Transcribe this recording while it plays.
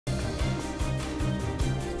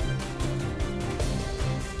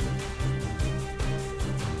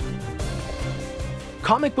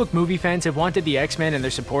Comic book movie fans have wanted the X-Men and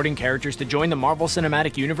their supporting characters to join the Marvel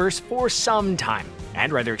Cinematic Universe for some time,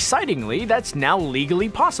 and rather excitingly, that's now legally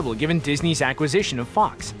possible given Disney's acquisition of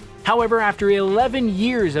Fox. However, after 11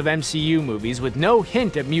 years of MCU movies with no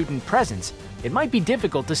hint of mutant presence, it might be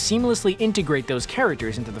difficult to seamlessly integrate those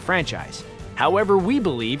characters into the franchise. However, we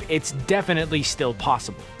believe it's definitely still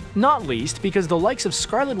possible. Not least because the likes of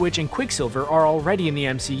Scarlet Witch and Quicksilver are already in the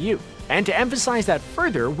MCU. And to emphasize that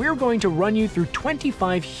further, we're going to run you through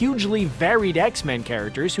 25 hugely varied X-Men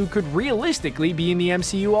characters who could realistically be in the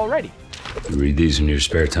MCU already. You read these in your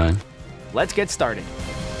spare time? Let's get started.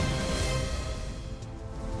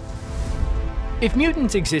 If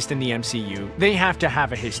mutants exist in the MCU, they have to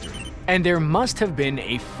have a history, and there must have been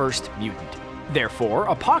a first mutant. Therefore,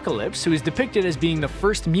 Apocalypse, who is depicted as being the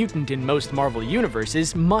first mutant in most Marvel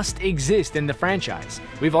universes, must exist in the franchise.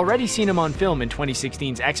 We've already seen him on film in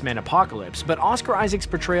 2016's X-Men Apocalypse, but Oscar Isaac's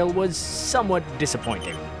portrayal was somewhat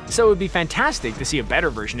disappointing. So it would be fantastic to see a better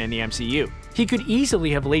version in the MCU. He could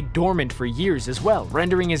easily have laid dormant for years as well,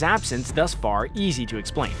 rendering his absence thus far easy to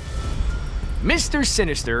explain. Mr.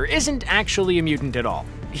 Sinister isn't actually a mutant at all.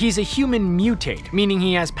 He's a human mutate, meaning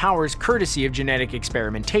he has powers courtesy of genetic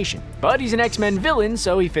experimentation. But he's an X-Men villain,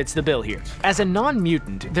 so he fits the bill here. As a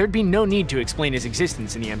non-mutant, there'd be no need to explain his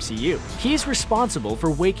existence in the MCU. He's responsible for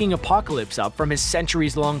waking Apocalypse up from his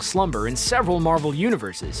centuries-long slumber in several Marvel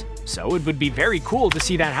universes. So it would be very cool to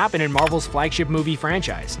see that happen in Marvel's flagship movie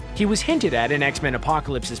franchise. He was hinted at in X-Men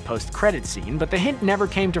Apocalypse's post-credits scene, but the hint never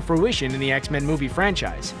came to fruition in the X-Men movie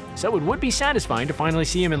franchise. So it would be satisfying to finally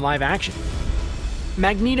see him in live action.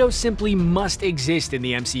 Magneto simply must exist in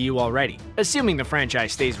the MCU already, assuming the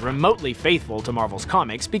franchise stays remotely faithful to Marvel's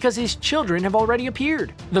comics because his children have already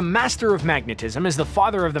appeared. The Master of Magnetism is the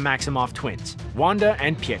father of the Maximoff twins, Wanda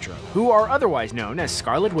and Pietro, who are otherwise known as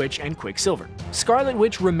Scarlet Witch and Quicksilver. Scarlet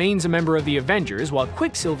Witch remains a member of the Avengers, while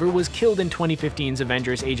Quicksilver was killed in 2015's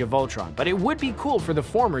Avengers Age of Ultron, but it would be cool for the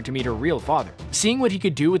former to meet her real father. Seeing what he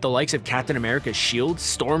could do with the likes of Captain America's shield,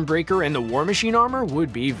 Stormbreaker, and the War Machine armor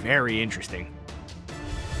would be very interesting.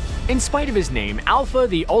 In spite of his name, Alpha,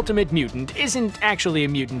 the ultimate mutant, isn't actually a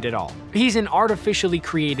mutant at all. He's an artificially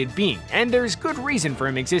created being, and there's good reason for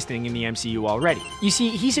him existing in the MCU already. You see,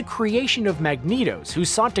 he's a creation of Magneto's who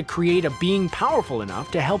sought to create a being powerful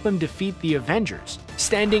enough to help him defeat the Avengers.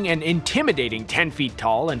 Standing an intimidating 10 feet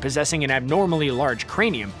tall and possessing an abnormally large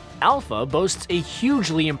cranium, Alpha boasts a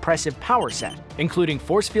hugely impressive power set, including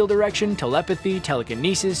force field direction, telepathy,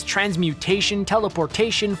 telekinesis, transmutation,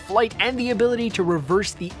 teleportation, flight, and the ability to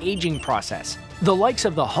reverse the aging process. The likes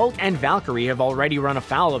of the Hulk and Valkyrie have already run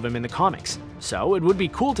afoul of him in the comics, so it would be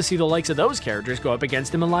cool to see the likes of those characters go up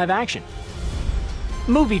against him in live action.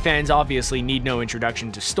 Movie fans obviously need no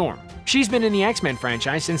introduction to Storm. She's been in the X-Men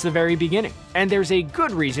franchise since the very beginning, and there's a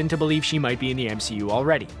good reason to believe she might be in the MCU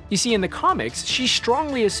already. You see, in the comics, she's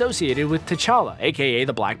strongly associated with T'Challa, aka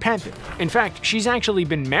the Black Panther. In fact, she's actually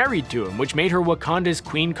been married to him, which made her Wakanda's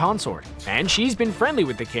queen consort. And she's been friendly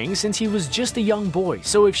with the king since he was just a young boy,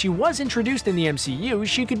 so if she was introduced in the MCU,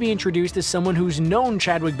 she could be introduced as someone who's known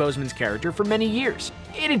Chadwick Boseman's character for many years.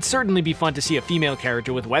 It'd certainly be fun to see a female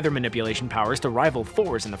character with weather manipulation powers to rival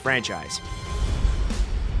Thor's in the franchise.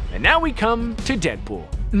 And now we come to Deadpool.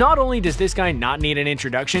 Not only does this guy not need an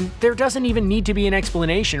introduction, there doesn't even need to be an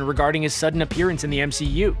explanation regarding his sudden appearance in the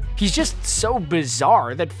MCU. He's just so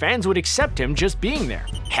bizarre that fans would accept him just being there.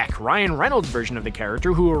 Heck, Ryan Reynolds' version of the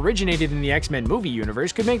character, who originated in the X-Men movie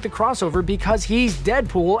universe, could make the crossover because he's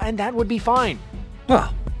Deadpool, and that would be fine.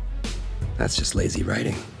 Well, that's just lazy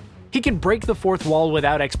writing. He can break the fourth wall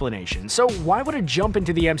without explanation, so why would a jump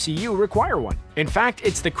into the MCU require one? In fact,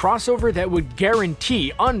 it's the crossover that would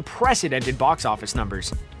guarantee unprecedented box office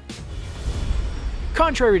numbers.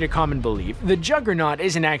 Contrary to common belief, the Juggernaut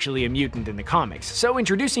isn't actually a mutant in the comics, so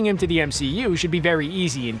introducing him to the MCU should be very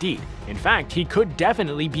easy indeed. In fact, he could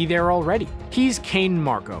definitely be there already. He's Cain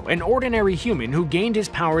Marko, an ordinary human who gained his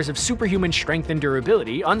powers of superhuman strength and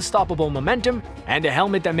durability, unstoppable momentum, and a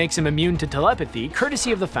helmet that makes him immune to telepathy,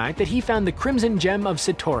 courtesy of the fact that he found the Crimson Gem of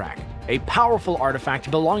Cyttorak, a powerful artifact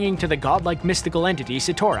belonging to the godlike mystical entity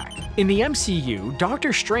Cyttorak. In the MCU,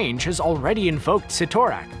 Doctor Strange has already invoked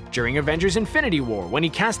Cyttorak during Avengers Infinity War when he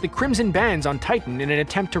cast the Crimson Bands on Titan in an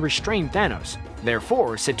attempt to restrain Thanos.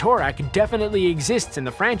 Therefore, Cyttorak definitely exists in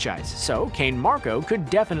the franchise, so Cain Marko could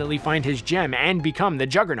definitely find his gem and become the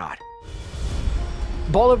Juggernaut.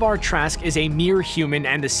 Bolivar Trask is a mere human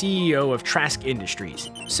and the CEO of Trask Industries,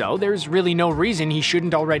 so there's really no reason he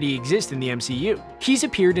shouldn't already exist in the MCU. He's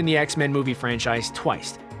appeared in the X-Men movie franchise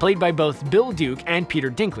twice, played by both Bill Duke and Peter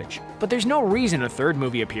Dinklage. But there's no reason a third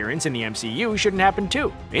movie appearance in the MCU shouldn't happen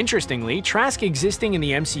too. Interestingly, Trask existing in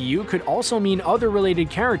the MCU could also mean other related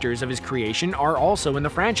characters of his creation are also in the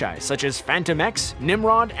franchise, such as Phantom X,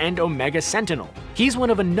 Nimrod, and Omega Sentinel. He's one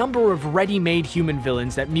of a number of ready-made human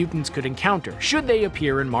villains that mutants could encounter should they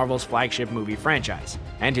appear in Marvel's flagship movie franchise,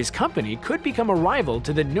 and his company could become a rival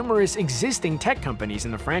to the numerous existing tech companies in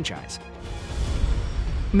the franchise.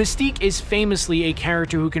 Mystique is famously a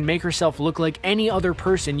character who can make herself look like any other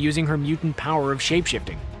person using her mutant power of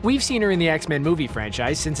shapeshifting. We've seen her in the X-Men movie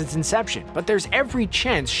franchise since its inception, but there's every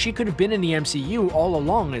chance she could have been in the MCU all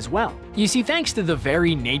along as well. You see, thanks to the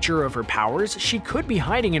very nature of her powers, she could be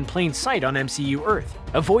hiding in plain sight on MCU Earth,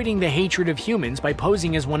 avoiding the hatred of humans by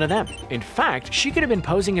posing as one of them. In fact, she could have been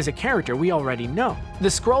posing as a character we already know. The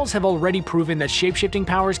Skrulls have already proven that shapeshifting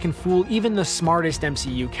powers can fool even the smartest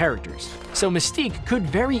MCU characters, so Mystique could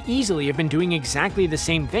very easily have been doing exactly the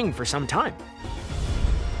same thing for some time.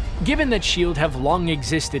 Given that S.H.I.E.L.D. have long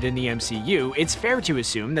existed in the MCU, it's fair to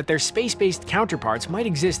assume that their space-based counterparts might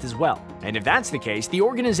exist as well. And if that's the case, the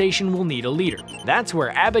organization will need a leader. That's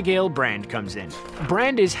where Abigail Brand comes in.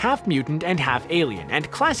 Brand is half mutant and half alien,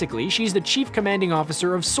 and classically, she's the chief commanding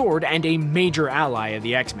officer of S.W.O.R.D. and a major ally of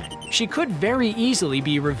the X-Men. She could very easily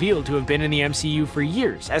be revealed to have been in the MCU for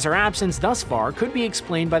years, as her absence thus far could be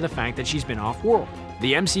explained by the fact that she's been off-world.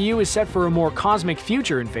 The MCU is set for a more cosmic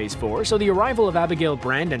future in Phase 4, so the arrival of Abigail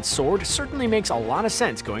Brand and S.W.O.R.D. certainly makes a lot of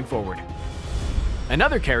sense going forward.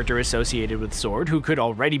 Another character associated with S.W.O.R.D. who could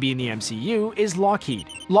already be in the MCU is Lockheed.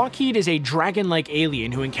 Lockheed is a dragon-like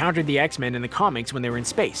alien who encountered the X-Men in the comics when they were in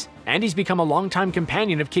space, and he's become a longtime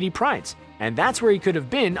companion of Kitty Pryde's, and that's where he could have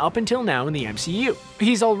been up until now in the MCU.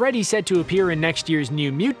 He's already set to appear in next year's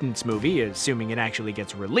New Mutants movie, assuming it actually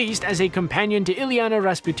gets released, as a companion to Ilyana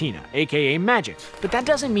Rasputina, aka Magic, but that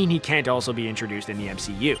doesn't mean he can't also be introduced in the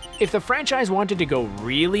MCU. If the franchise wanted to go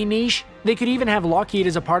really niche, they could even have Lockheed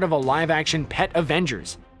as a part of a live-action Pet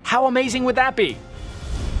Avengers. How amazing would that be?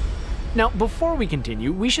 Now, before we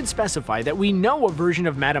continue, we should specify that we know a version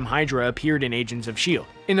of Madame Hydra appeared in Agents of S.H.I.E.L.D.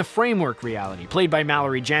 in the Framework reality, played by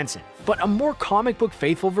Mallory Jansen, but a more comic book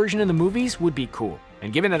faithful version in the movies would be cool.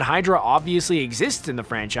 And given that Hydra obviously exists in the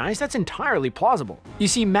franchise, that's entirely plausible. You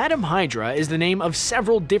see, Madame Hydra is the name of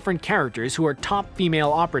several different characters who are top female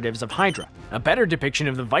operatives of Hydra. A better depiction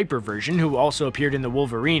of the Viper version, who also appeared in the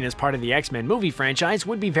Wolverine as part of the X-Men movie franchise,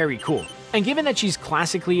 would be very cool. And given that she's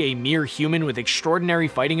classically a mere human with extraordinary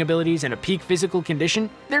fighting abilities and a peak physical condition,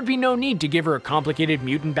 there'd be no need to give her a complicated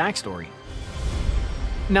mutant backstory.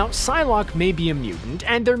 Now, Psylocke may be a mutant,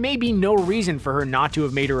 and there may be no reason for her not to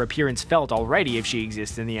have made her appearance felt already if she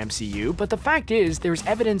exists in the MCU, but the fact is, there's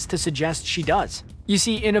evidence to suggest she does. You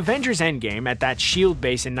see, in Avengers Endgame, at that S.H.I.E.L.D.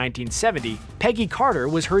 base in 1970, Peggy Carter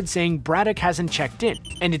was heard saying Braddock hasn't checked in,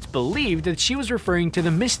 and it's believed that she was referring to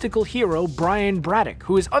the mystical hero Brian Braddock,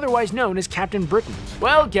 who is otherwise known as Captain Britain.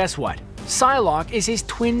 Well, guess what? Psylocke is his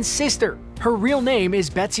twin sister. Her real name is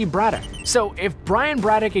Betsy Braddock. So if Brian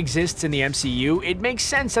Braddock exists in the MCU, it makes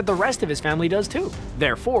sense that the rest of his family does too.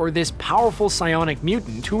 Therefore, this powerful psionic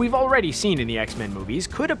mutant, who we've already seen in the X-Men movies,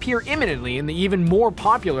 could appear imminently in the even more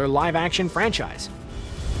popular live-action franchise.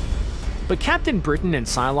 But Captain Britain and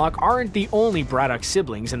Psylocke aren't the only Braddock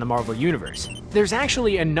siblings in the Marvel Universe. There's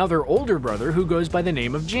actually another older brother who goes by the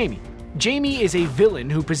name of Jamie. Jamie is a villain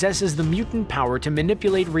who possesses the mutant power to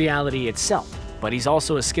manipulate reality itself, but he's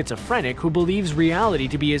also a schizophrenic who believes reality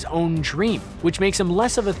to be his own dream, which makes him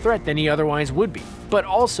less of a threat than he otherwise would be, but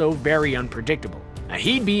also very unpredictable.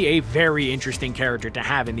 He'd be a very interesting character to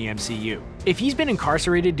have in the MCU. If he's been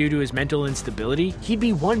incarcerated due to his mental instability, he'd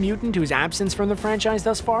be one mutant whose absence from the franchise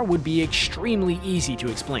thus far would be extremely easy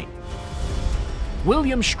to explain.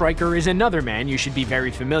 William Stryker is another man you should be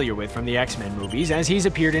very familiar with from the X-Men movies, as he's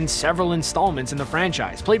appeared in several installments in the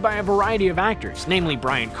franchise, played by a variety of actors, namely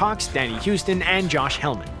Brian Cox, Danny Huston, and Josh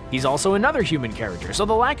Hellman. He's also another human character, so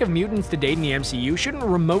the lack of mutants to date in the MCU shouldn't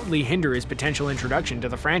remotely hinder his potential introduction to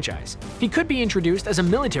the franchise. He could be introduced as a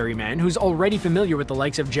military man who's already familiar with the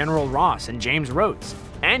likes of General Ross and James Rhodes.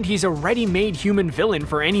 And he's a ready-made human villain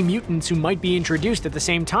for any mutants who might be introduced at the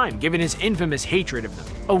same time, given his infamous hatred of them.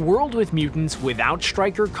 A world with mutants without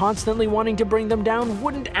Stryker constantly wanting to bring them down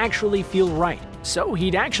wouldn't actually feel right, so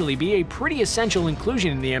he'd actually be a pretty essential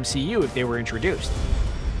inclusion in the MCU if they were introduced.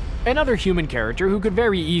 Another human character who could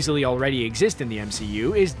very easily already exist in the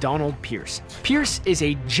MCU is Donald Pierce. Pierce is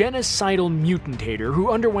a genocidal mutatator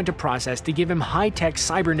who underwent a process to give him high-tech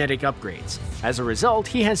cybernetic upgrades. As a result,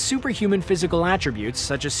 he has superhuman physical attributes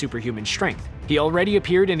such as superhuman strength. He already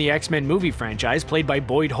appeared in the X-Men movie franchise played by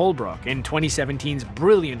Boyd Holbrook in 2017's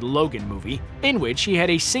brilliant Logan movie, in which he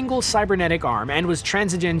had a single cybernetic arm and was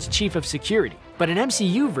Transigen's chief of security, but an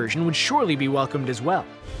MCU version would surely be welcomed as well.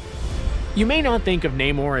 You may not think of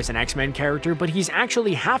Namor as an X-Men character, but he's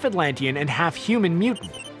actually half Atlantean and half human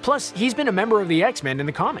mutant. Plus, he's been a member of the X-Men in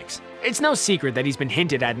the comics. It's no secret that he's been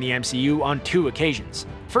hinted at in the MCU on 2 occasions.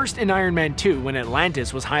 First in Iron Man 2 when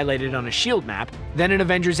Atlantis was highlighted on a SHIELD map, then in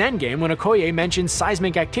Avengers Endgame when Okoye mentioned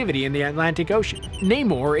seismic activity in the Atlantic Ocean.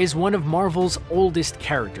 Namor is one of Marvel's oldest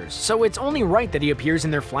characters, so it's only right that he appears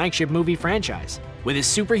in their flagship movie franchise. With his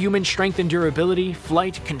superhuman strength and durability,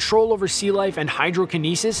 flight, control over sea life, and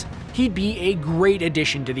hydrokinesis, he'd be a great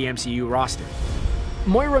addition to the MCU roster.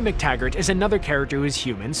 Moira McTaggart is another character who is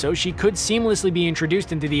human, so she could seamlessly be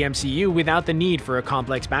introduced into the MCU without the need for a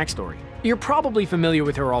complex backstory. You're probably familiar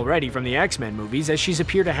with her already from the X-Men movies, as she's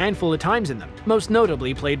appeared a handful of times in them, most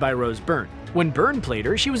notably played by Rose Byrne. When Byrne played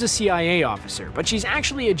her, she was a CIA officer, but she's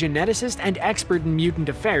actually a geneticist and expert in mutant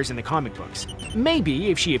affairs in the comic books. Maybe,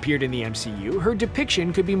 if she appeared in the MCU, her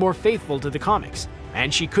depiction could be more faithful to the comics.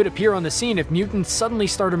 And she could appear on the scene if mutants suddenly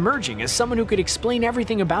start emerging as someone who could explain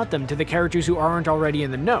everything about them to the characters who aren't already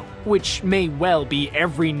in the know, which may well be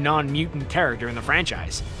every non-mutant character in the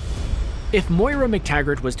franchise. If Moira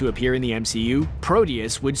McTaggart was to appear in the MCU,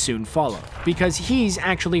 Proteus would soon follow, because he's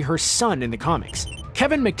actually her son in the comics.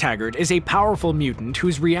 Kevin McTaggart is a powerful mutant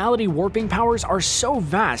whose reality warping powers are so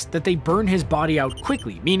vast that they burn his body out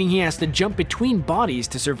quickly, meaning he has to jump between bodies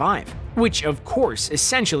to survive. Which, of course,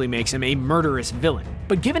 essentially makes him a murderous villain.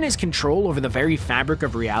 But given his control over the very fabric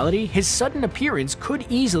of reality, his sudden appearance could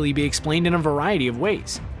easily be explained in a variety of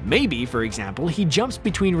ways. Maybe, for example, he jumps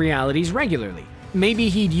between realities regularly. Maybe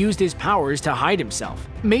he'd used his powers to hide himself.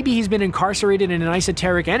 Maybe he's been incarcerated in an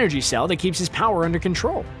esoteric energy cell that keeps his power under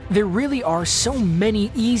control. There really are so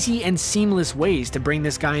many easy and seamless ways to bring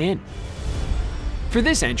this guy in. For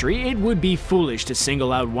this entry, it would be foolish to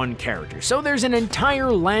single out one character, so there's an entire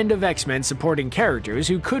land of X-Men supporting characters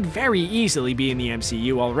who could very easily be in the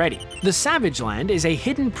MCU already. The Savage Land is a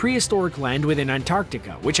hidden prehistoric land within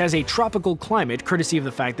Antarctica, which has a tropical climate courtesy of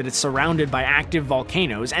the fact that it's surrounded by active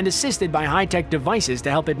volcanoes and assisted by high-tech devices to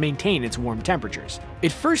help it maintain its warm temperatures.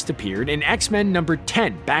 It first appeared in X-Men number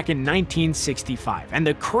 10 back in 1965, and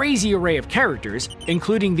the crazy array of characters,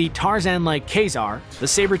 including the Tarzan-like Kazar, the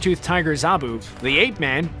saber-toothed tiger Zabu, the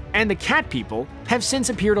Ape-Man, and the Cat People, have since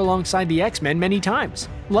appeared alongside the X-Men many times.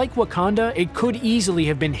 Like Wakanda, it could easily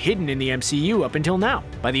have been hidden in the MCU up until now,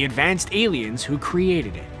 by the advanced aliens who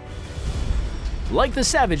created it. Like the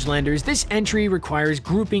Savage Landers, this entry requires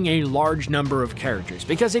grouping a large number of characters,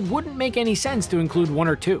 because it wouldn't make any sense to include 1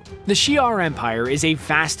 or 2. The Shi'ar Empire is a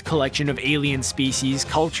vast collection of alien species,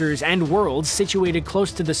 cultures, and worlds situated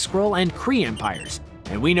close to the Skrull and Kree empires.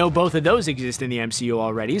 And we know both of those exist in the MCU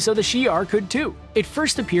already, so the Shi'ar could too. It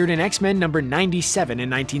first appeared in X-Men number 97 in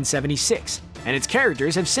 1976, and its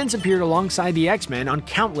characters have since appeared alongside the X-Men on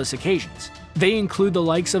countless occasions. They include the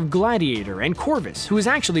likes of Gladiator and Corvus, who has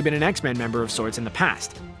actually been an X-Men member of sorts in the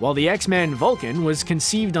past, while the X-Man Vulcan was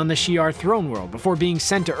conceived on the Shi'ar throne world before being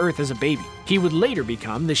sent to Earth as a baby. He would later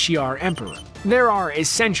become the Shi'ar Emperor. There are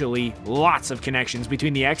essentially lots of connections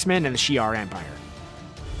between the X-Men and the Shi'ar Empire.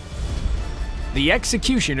 The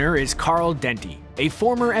Executioner is Carl Denty, a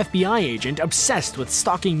former FBI agent obsessed with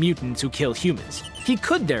stalking mutants who kill humans. He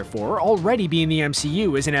could therefore already be in the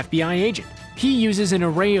MCU as an FBI agent. He uses an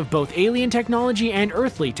array of both alien technology and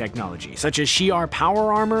earthly technology, such as Shi'ar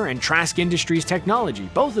power armor and Trask Industries technology,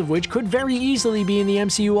 both of which could very easily be in the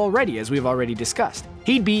MCU already, as we've already discussed.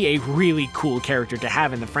 He'd be a really cool character to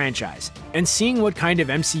have in the franchise, and seeing what kind of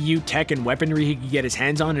MCU tech and weaponry he could get his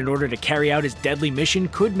hands on in order to carry out his deadly mission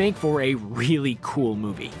could make for a really cool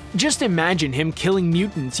movie. Just imagine him killing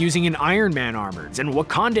mutants using an Iron Man armors and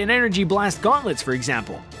Wakandan energy blast gauntlets, for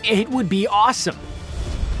example. It would be awesome!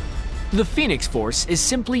 The Phoenix Force is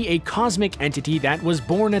simply a cosmic entity that was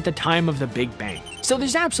born at the time of the Big Bang, so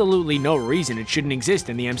there's absolutely no reason it shouldn't exist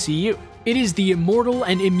in the MCU. It is the immortal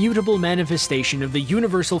and immutable manifestation of the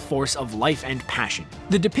universal force of life and passion.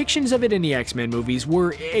 The depictions of it in the X-Men movies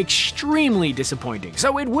were extremely disappointing,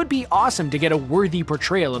 so it would be awesome to get a worthy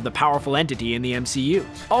portrayal of the powerful entity in the MCU.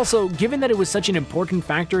 Also, given that it was such an important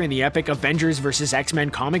factor in the epic Avengers vs.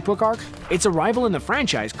 X-Men comic book arc, its arrival in the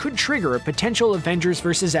franchise could trigger a potential Avengers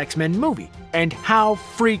vs. X-Men movie. And how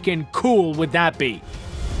freaking cool would that be?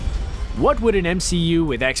 What would an MCU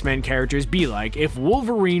with X-Men characters be like if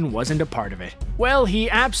Wolverine wasn't a part of it? Well, he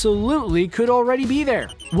absolutely could already be there.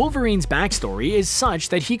 Wolverine's backstory is such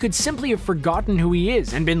that he could simply have forgotten who he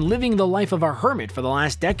is and been living the life of a hermit for the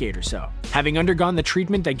last decade or so. Having undergone the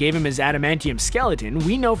treatment that gave him his adamantium skeleton,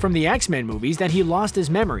 we know from the X-Men movies that he lost his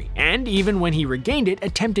memory, and even when he regained it,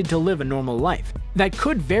 attempted to live a normal life. That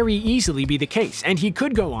could very easily be the case, and he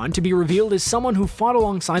could go on to be revealed as someone who fought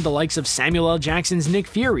alongside the likes of Samuel L. Jackson's Nick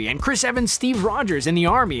Fury and Chris Evans' Steve Rogers in the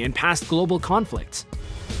Army in past global conflicts.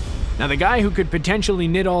 Now, the guy who could potentially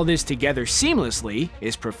knit all this together seamlessly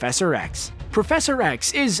is Professor X. Professor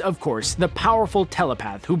X is, of course, the powerful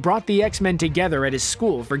telepath who brought the X-Men together at his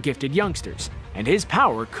school for gifted youngsters, and his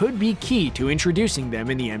power could be key to introducing them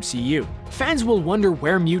in the MCU. Fans will wonder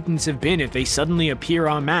where mutants have been if they suddenly appear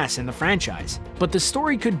en masse in the franchise, but the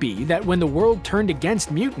story could be that when the world turned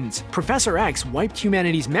against mutants, Professor X wiped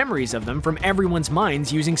humanity's memories of them from everyone's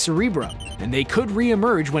minds using Cerebro, and they could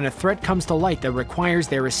re-emerge when a threat comes to light that requires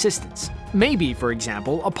their assistance. Maybe, for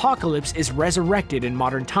example, Apocalypse is resurrected in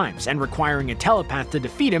modern times, and requiring a telepath to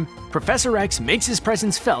defeat him, Professor X makes his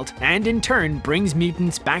presence felt and in turn brings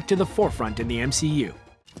mutants back to the forefront in the MCU.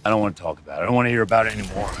 I don't want to talk about it. I don't want to hear about it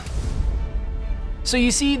anymore. So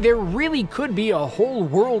you see, there really could be a whole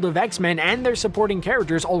world of X-Men and their supporting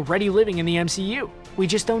characters already living in the MCU. We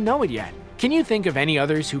just don't know it yet. Can you think of any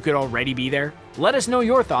others who could already be there? Let us know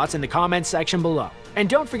your thoughts in the comments section below. And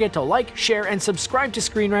don't forget to like, share, and subscribe to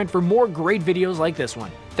Screen Rant for more great videos like this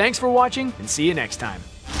one. Thanks for watching, and see you next time.